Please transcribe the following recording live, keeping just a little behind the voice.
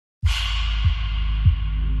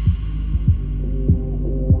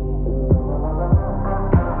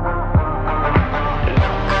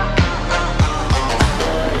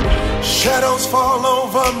walls fall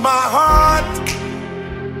over my heart.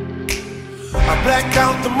 I black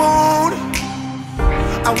out the moon.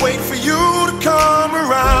 I wait for you to come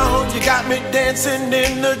around. You got me dancing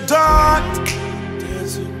in the dark.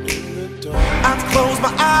 I've closed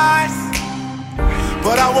my eyes,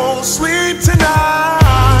 but I won't sleep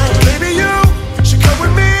tonight. Baby, you should come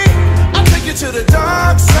with me. I'll take you to the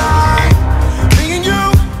dark side. Me and you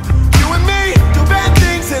and me, do bad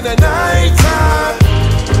things in the nighttime.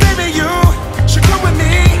 Baby, you should come with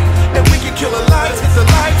me, and we can kill the lights, hit the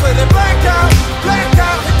lights, let it black out,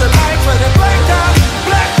 hit the lights, let it black out,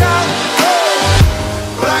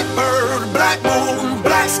 Blackbird, black moon,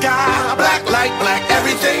 black sky, black light, black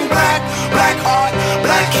everything, black heart,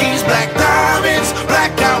 black keys, black diamonds,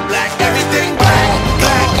 black out, black everything, black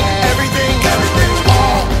everything,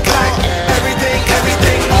 all black, everything,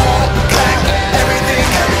 all black,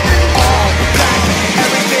 everything, all black,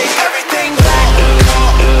 everything, black.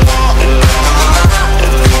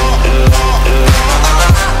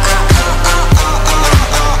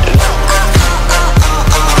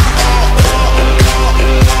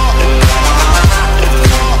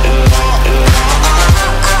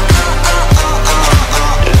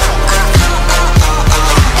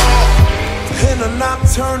 In a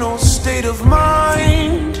nocturnal state of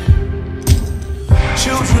mind,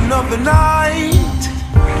 children of the night,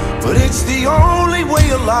 but it's the only way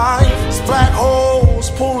of life. It's black holes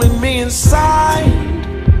pulling me inside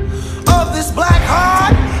of this black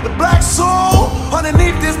heart, the black soul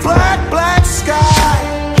underneath this black sky.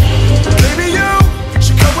 Baby, you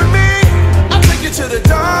should come with me. I'll take you to the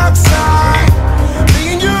dark side.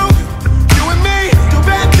 Me and you and me, do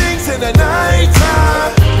bad things in the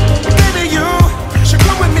nighttime. Baby, you should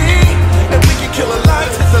come with me, and we can kill the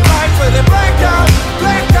lights, hit the lights, let it black out,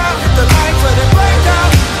 hit the lights, let it black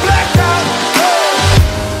out.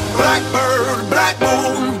 Blackbird, black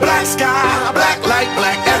moon, black sky, black light,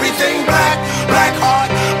 black everything, black heart,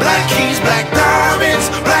 black keys, black diamonds,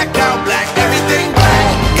 black out, black everything,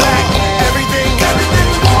 black everything,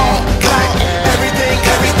 all black, everything,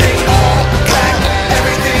 all black,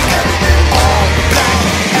 everything, all black,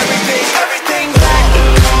 everything, black.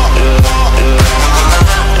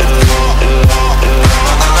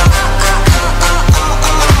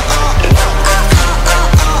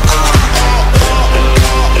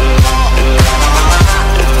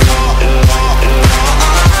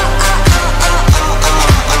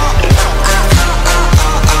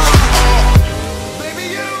 Baby,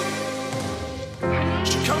 you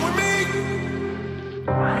should come with me.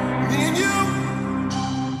 Me and you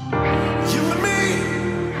and me.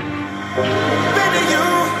 Baby, you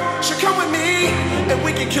should come with me, and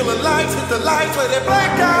we can kill the lights, hit the lights, let it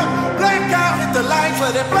black out, hit the lights,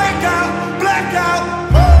 let it black out.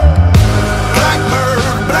 Blackbird,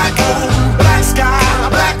 black moon, black sky,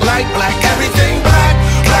 black light, black everything, black